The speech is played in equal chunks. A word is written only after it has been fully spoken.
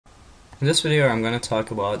In this video I'm going to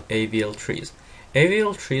talk about AVL trees.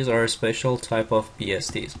 AVL trees are a special type of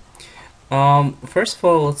BSTs. First of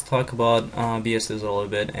all, let's talk about BSTs a little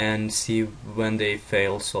bit and see when they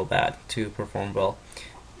fail so bad to perform well.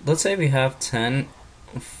 Let's say we have 10,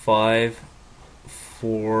 5,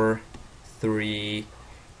 4, 3,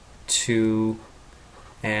 2,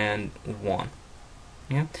 and 1.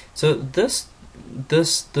 Yeah. So this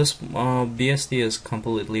BST is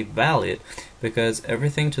completely valid because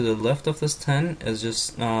everything to the left of this 10 is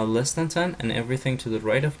just less than 10, and everything to the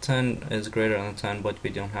right of 10 is greater than 10, but we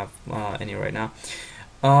don't have any right now.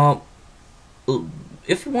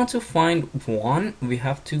 If we want to find 1, we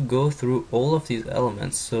have to go through all of these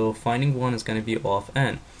elements, so finding 1 is going to be O of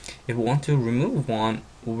n. If we want to remove 1,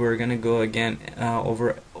 we're going to go again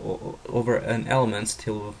over n elements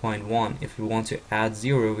till we find 1. If we want to add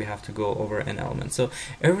 0, we have to go over n elements. So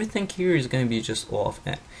everything here is going to be just O of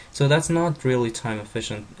n. So that's not really time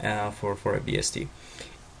efficient for a BST.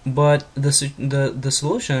 But the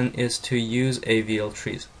solution is to use AVL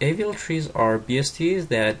trees. AVL trees are BSTs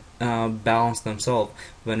that balance themselves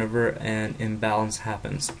whenever an imbalance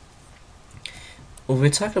happens. We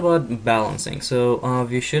talked about balancing, so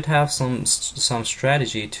we should have some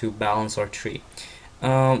strategy to balance our tree.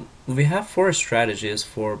 We have 4 strategies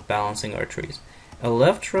for balancing our trees: a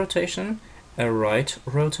left rotation, a right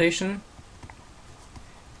rotation,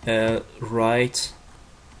 a right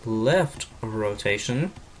left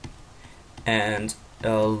rotation, and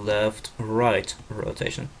a left right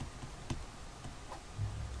rotation.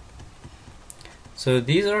 So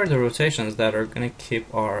these are the rotations that are going to keep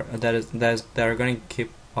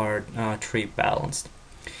our tree balanced.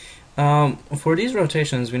 For these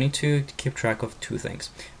rotations, we need to keep track of 2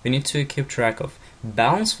 things. We need to keep track of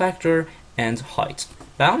balance factor and height.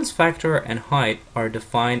 Balance factor and height are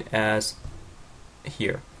defined as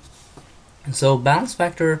here. So balance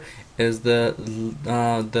factor is the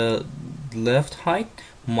left height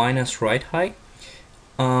minus right height.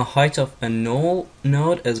 Height of a null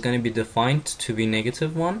node is going to be defined to be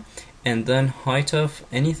 -1, and then height of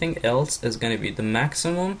anything else is going to be the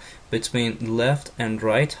maximum between left and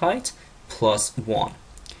right height plus 1.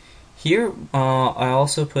 Here I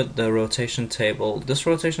also put the rotation table. This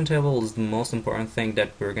rotation table is the most important thing that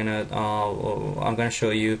I'm gonna show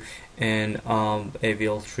you in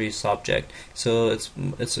AVL Tree subject. So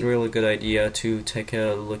it's a really good idea to take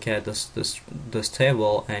a look at this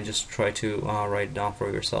table and just try to write it down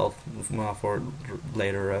for yourself for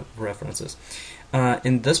later references.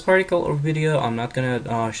 In this particular video, I'm not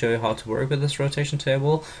gonna show you how to work with this rotation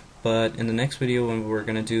table, but in the next video, when we're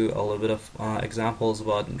going to do a little bit of examples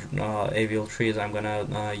about AVL trees, I'm going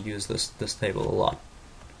to use this table a lot.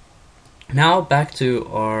 Now back to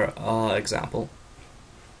our example.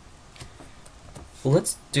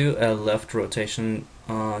 Let's do a left rotation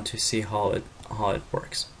to see how it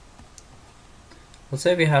works. Let's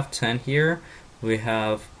say we have 10 here, we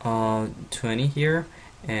have 20 here,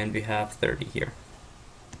 and we have 30 here.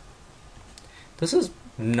 This is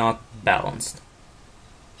not balanced.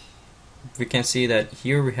 We can see that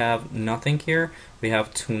here we have nothing here, we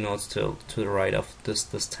have 2 nodes to the right of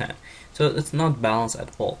this 10. So it's not balanced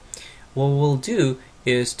at all. What we'll do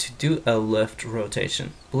is to do a left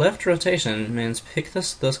rotation. Left rotation means pick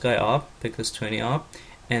this guy up, pick this 20 up,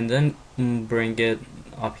 and then bring it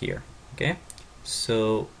up here. Okay?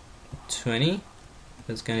 So 20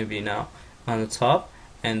 is going to be now on the top,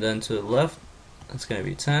 and then to the left it's going to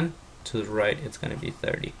be 10, to the right it's going to be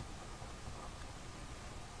 30.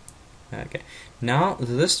 Okay, now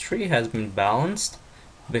this tree has been balanced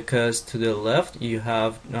because to the left you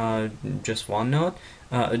have just one node,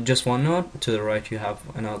 to the right you have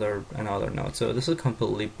another node. So this is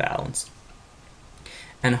completely balanced.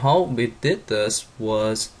 And how we did this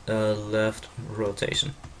was a left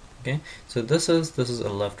rotation. Okay, so this is a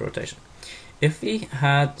left rotation. If we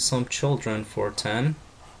had some children for 10,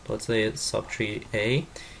 let's say it's subtree A,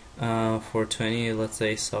 for 20, let's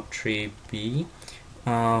say subtree B.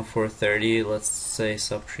 For 30, let's say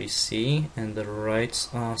subtree C, and the right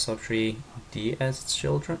subtree D as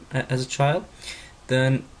a child.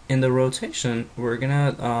 Then in the rotation, we're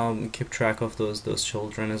gonna keep track of those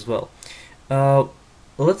children as well.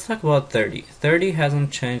 Let's talk about 30. 30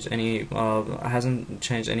 hasn't changed any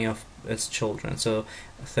of its children. So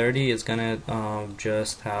 30 is gonna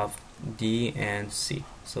just have D and C.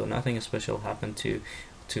 So nothing special happened to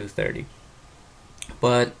 30.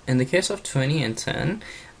 But in the case of 20 and 10,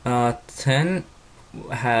 10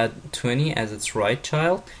 had 20 as its right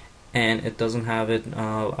child, and it doesn't have it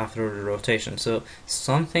after the rotation. So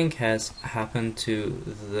something has happened to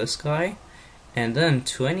this guy, and then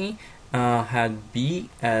 20 had B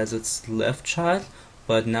as its left child,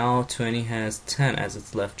 but now 20 has 10 as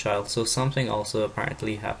its left child, so something also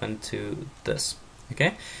apparently happened to this.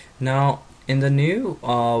 Okay, now in the new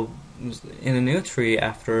tree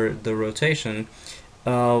after the rotation,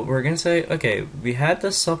 we're gonna say, okay, we had the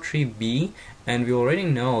subtree B, and we already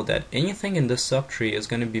know that anything in this subtree is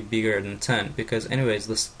going to be bigger than 10, because anyways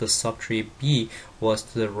the subtree B was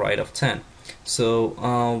to the right of 10.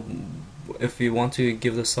 So if we want to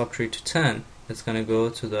give the subtree to 10, it's going to go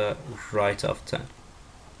to the right of 10.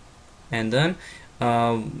 And then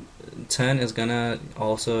 10 is going to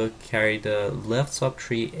also carry the left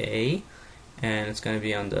subtree A, and it's going to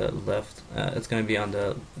be on the left. It's going to be on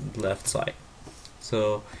the left side.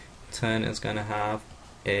 So 10 is going to have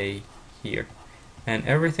A here, and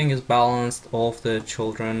everything is balanced. All of the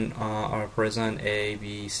children are present, A,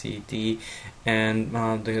 B, C, D, and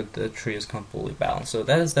the tree is completely balanced. So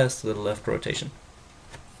that's the left rotation.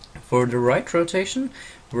 For the right rotation,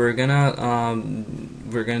 we're gonna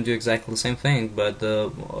do exactly the same thing, but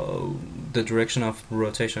the direction of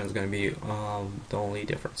rotation is gonna be the only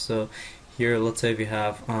difference. So here, let's say we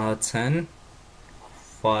have 10,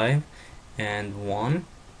 5, and 1,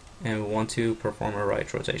 and we want to perform a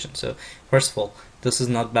right rotation. So first of all, this is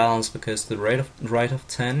not balanced because to the right of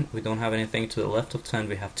 10 we don't have anything, to the left of 10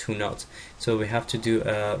 we have 2 nodes. So we have to do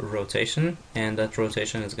a rotation, and that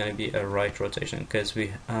rotation is going to be a right rotation, because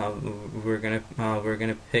we're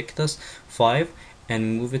gonna pick this 5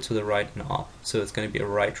 and move it to the right and up. So it's going to be a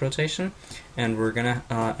right rotation, and we're gonna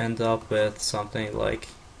end up with something like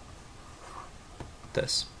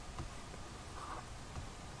this.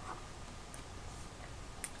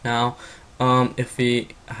 Now, if we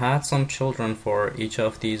had some children for each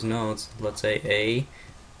of these nodes, let's say A,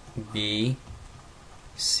 B,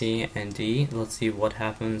 C, and D, let's see what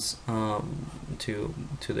happens to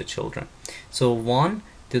the children. So 1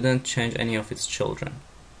 didn't change any of its children.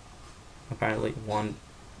 Apparently,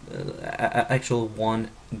 actual 1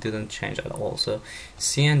 didn't change at all. So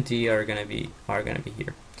C and D are gonna be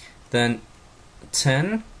here. Then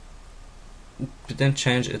 10 didn't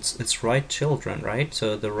change its right children, right?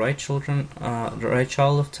 So the right children, the right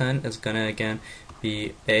child of 10 is gonna again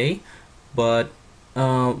be A, but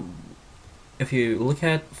if you look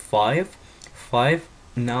at 5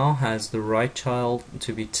 now has the right child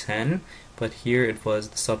to be 10, but here it was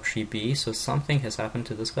the subtree B, so something has happened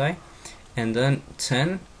to this guy. And then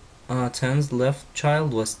 10's left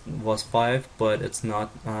child was 5, but it's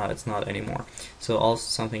not anymore. So also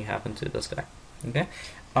something happened to this guy. Okay.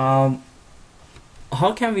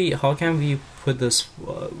 How can we put this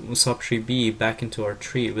subtree B back into our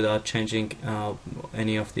tree without changing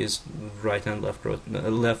any of these right and left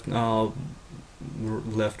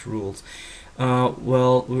rules?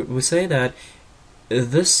 Well, we say that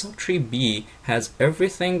this subtree B has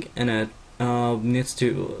everything in it.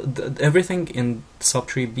 Everything in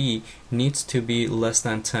subtree B needs to be less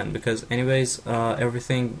than 10, because anyways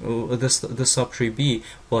everything this subtree B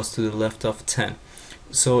was to the left of 10.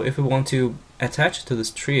 So if we want to attach it to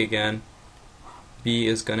this tree again, B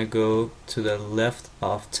is gonna go to the left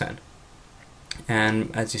of 10, and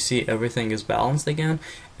as you see, everything is balanced again,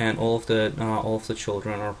 and all of the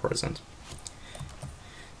children are present.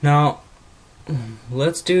 Now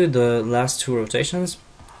let's do the last 2 rotations.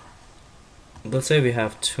 Let's say we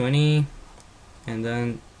have 20, and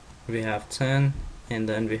then we have 10, and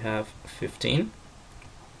then we have 15.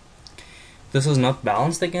 This is not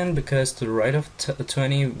balanced again, because to the right of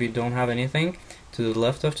 20 we don't have anything, to the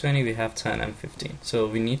left of 20 we have 10 and 15. So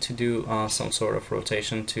we need to do some sort of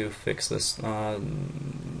rotation to fix this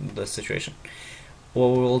situation. What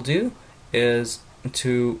we will do is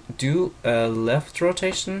to do a left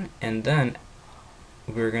rotation, and then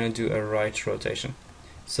we're going to do a right rotation.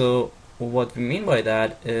 So what we mean by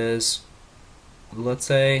that is, let's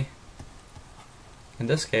say in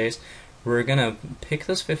this case we're going to pick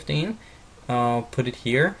this 15, put it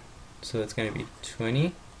here, so it's going to be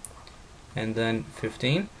 20 and then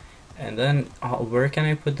 15, and then where can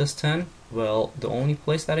I put this 10? Well, the only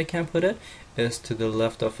place that I can put it is to the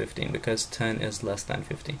left of 15, because 10 is less than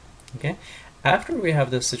 15. Okay, after we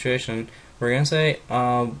have this situation, we're going to say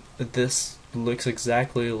this looks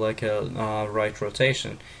exactly like a right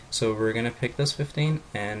rotation, so we're going to pick this 15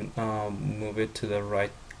 and move it to the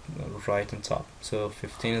right and top. So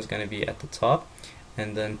 15 is going to be at the top,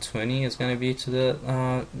 and then 20 is going to be to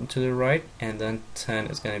the right, and then 10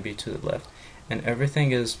 is going to be to the left, and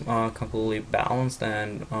everything is completely balanced,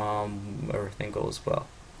 and everything goes well.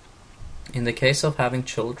 In the case of having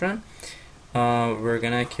children, we're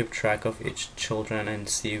gonna keep track of each children and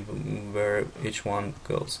see where each one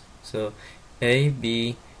goes. So A,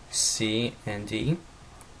 B, C, and D.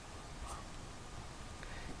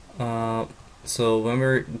 so when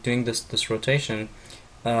we're doing this rotation,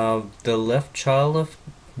 the left child of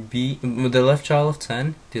the left child of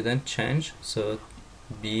 10 didn't change, so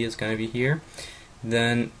B is gonna be here.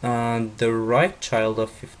 Then the right child of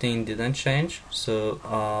 15 didn't change,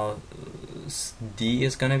 so D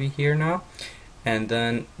is gonna be here now. And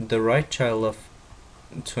then the right child of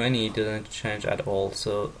 20 didn't change at all,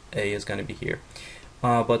 so A is gonna be here.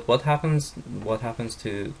 But what happens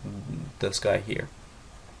to this guy here?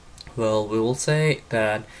 Well, we will say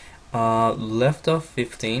that left of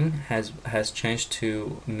 15 has changed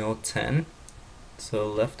to node 10, so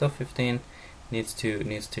left of 15 needs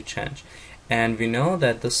to change. And we know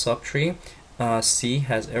that the subtree C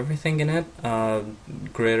has everything in it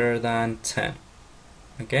greater than 10.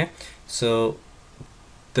 Okay, so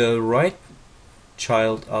the right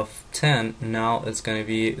child of 10 now is going to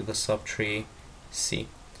be the subtree C.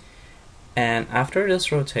 And after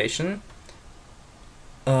this rotation,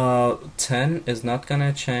 10 is not going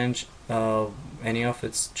to change any of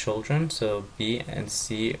its children, so B and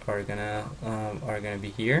C are gonna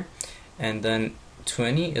be here. And then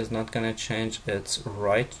 20 is not going to change its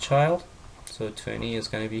right child, so 20 is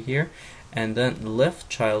going to be here. And then left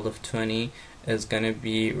child of 20 is going to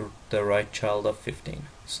be the right child of 15,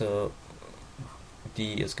 so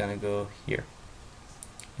D is going to go here,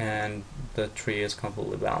 and the tree is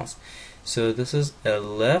completely balanced. So this is a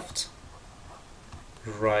left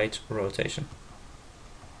right rotation.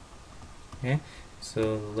 Okay,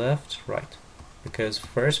 so left right, because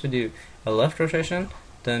first we do a left rotation,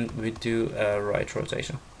 then we do a right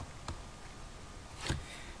rotation.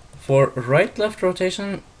 For right left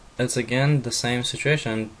rotation, it's again the same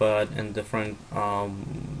situation, but in different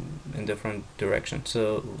direction.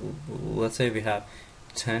 So let's say we have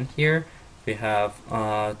 10 here, we have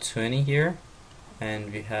 20 here,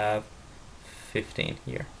 and we have 15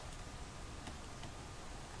 here.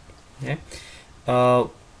 Okay,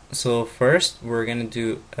 so first we're gonna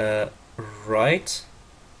do a right,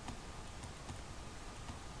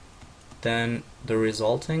 then the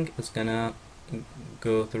resulting is gonna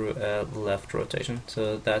go through a left rotation,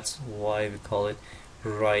 so that's why we call it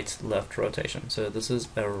right left rotation. So this is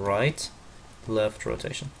a right left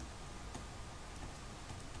rotation.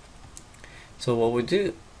 So what we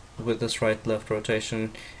do with this right left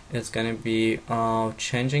rotation is going to be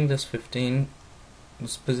changing this 15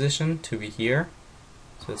 position to be here,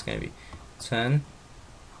 so it's going to be 10,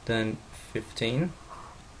 then 15,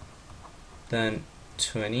 then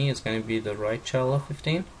 20 is going to be the right child of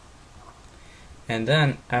 15, and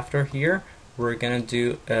then after here we're going to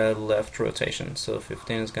do a left rotation. So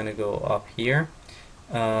 15 is going to go up here,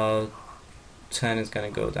 10 is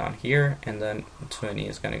going to go down here, and then 20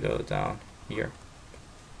 is going to go down here.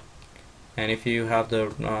 And if you have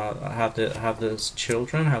those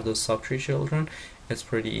children, have those subtree children, it's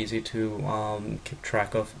pretty easy to keep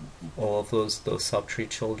track of all of those subtree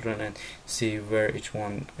children and see where each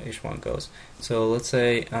one goes. So let's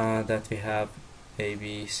say that we have A,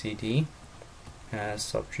 B, C, D as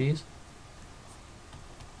subtrees.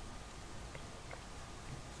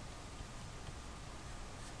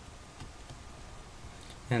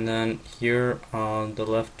 And then here the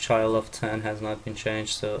left child of 10 has not been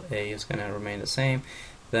changed, so A is going to remain the same.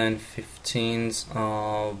 Then 15's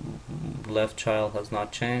left child has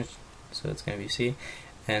not changed, so it's going to be C.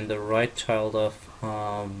 And the right child of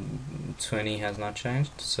 20 has not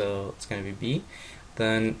changed, so it's going to be B.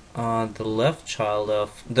 Then the right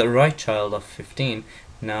child of 15,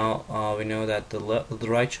 now we know that the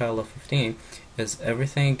right child of 15 is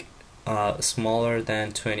everything smaller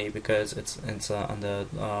than 20, because it's on the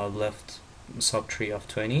left subtree of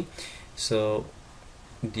 20, so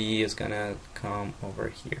D is gonna come over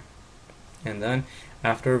here. And then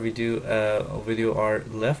after we do our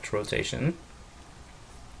left rotation,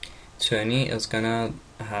 20 is gonna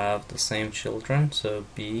have the same children, so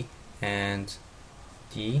B and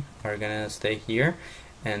D are gonna stay here,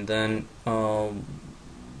 and then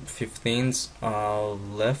 15's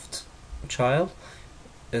left child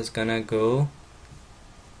is gonna go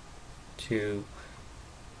to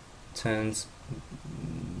 10's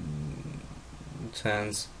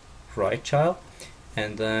right child,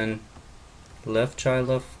 and then left child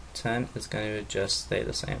of 10 is going to just stay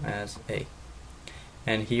the same as A.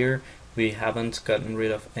 And here we haven't gotten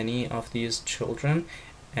rid of any of these children,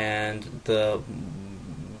 and the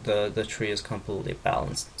tree is completely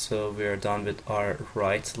balanced. So we are done with our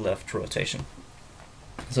right left rotation.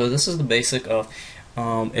 So this is the basic of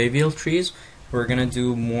AVL trees. We're gonna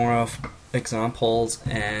do more of examples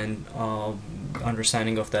and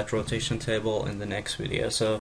understanding of that rotation table in the next video. So